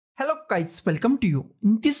Hello guys, welcome to you.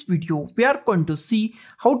 In this video, we are going to see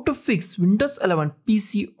how to fix Windows 11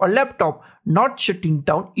 PC or laptop not shutting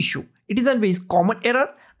down issue. It is a very common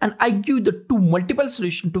error and I give the two multiple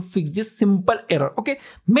solutions to fix this simple error. Okay,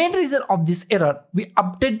 main reason of this error, we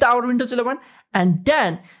update our Windows 11 and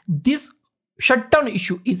then this shutdown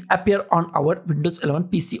issue is appear on our Windows 11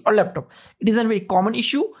 PC or laptop. It is a very common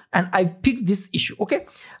issue and I fix this issue. Okay,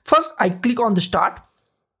 first I click on the start,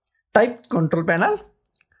 type control panel.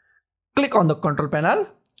 Click on the control panel.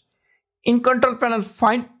 In control panel,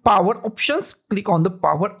 find power options. Click on the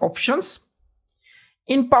power options.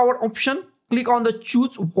 In power option, click on the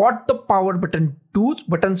choose what the power buttons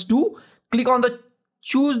do. Click on the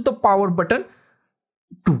choose the power button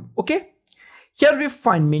do. Okay. Here we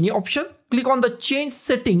find many options. Click on the change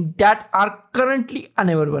setting that are currently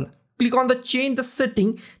unavailable. Click on the change the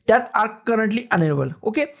setting that are currently unavailable.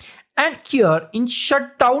 Okay. And here in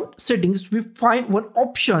shutdown settings, we find one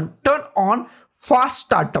option, turn on fast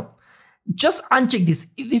startup. Just uncheck this.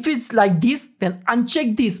 If it's like this, then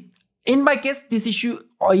uncheck this. In my case, this issue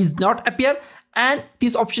is not appear and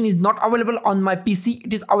this option is not available on my PC.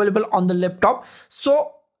 It is available on the laptop.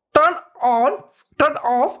 So turn on, turn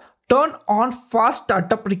off, turn on fast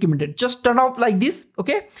startup recommended. Just turn off like this.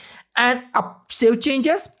 Okay. And save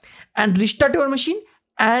changes and restart your machine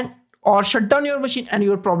or shut down your machine and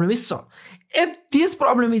your problem is solved. If this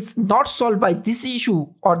problem is not solved by this issue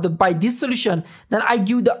or by this solution, then I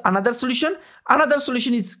give the another solution. Another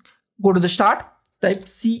solution is go to the start, type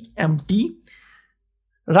CMD,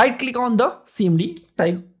 right click on the CMD,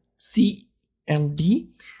 type CMD,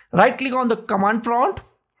 right click on the command prompt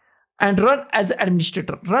and run as an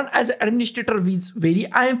administrator. Run as an administrator with very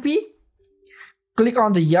IMP. Click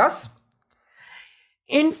on the yes.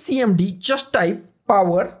 In CMD, just type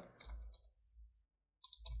power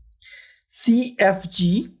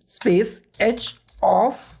CFG space H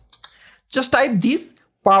off. Just type this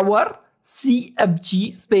power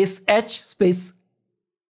CFG space H space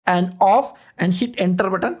and off and hit enter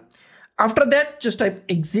button. After that, just type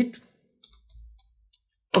exit.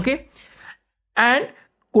 Okay. And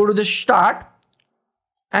go to the start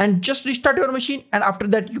and just restart your machine. And after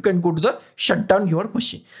that, you can go to the shut down your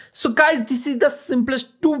machine. So guys, this is the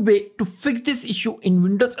simplest way to fix this issue in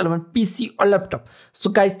Windows 11 PC or laptop. So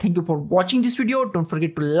guys, thank you for watching this video. Don't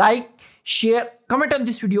forget to like, share, comment on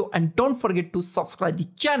this video, and don't forget to subscribe the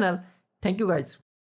channel. Thank you guys.